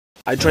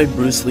I tried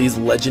Bruce Lee's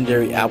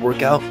legendary ab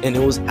workout and it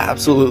was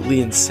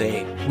absolutely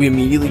insane. We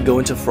immediately go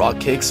into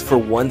frog kicks for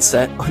 1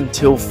 set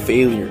until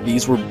failure.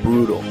 These were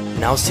brutal.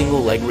 Now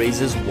single leg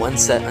raises, 1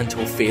 set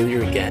until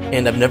failure again.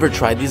 And I've never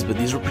tried these, but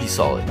these were pretty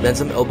solid. Then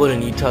some elbow to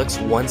knee tucks,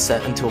 1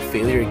 set until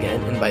failure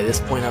again, and by this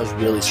point I was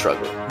really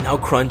struggling. Now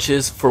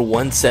crunches for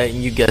 1 set,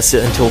 and you guessed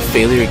it, until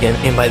failure again,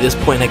 and by this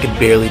point I could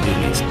barely do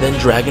these. Then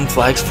dragon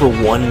flags for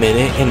 1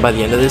 minute, and by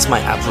the end of this my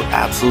abs were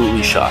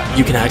absolutely shot.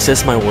 You can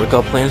access my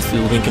workout plans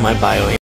through the link in my bio.